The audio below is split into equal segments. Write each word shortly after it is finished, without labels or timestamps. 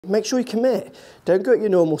Make sure you commit. Don't go at your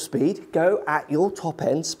normal speed, go at your top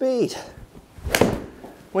end speed.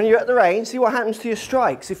 When you're at the range, see what happens to your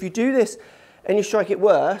strikes. If you do this and you strike it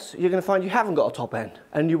worse, you're going to find you haven't got a top end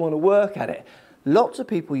and you want to work at it. Lots of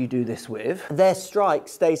people you do this with, their strike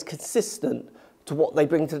stays consistent to what they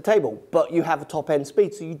bring to the table, but you have a top end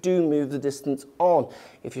speed, so you do move the distance on.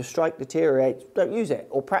 If your strike deteriorates, don't use it,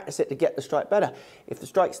 or practice it to get the strike better. If the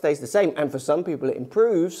strike stays the same, and for some people it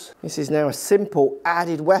improves, this is now a simple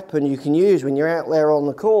added weapon you can use when you're out there on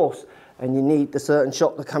the course and you need the certain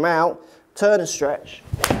shot to come out. Turn and stretch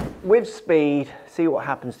with speed, see what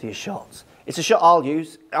happens to your shots. It's a shot I'll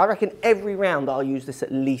use. I reckon every round I'll use this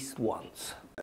at least once.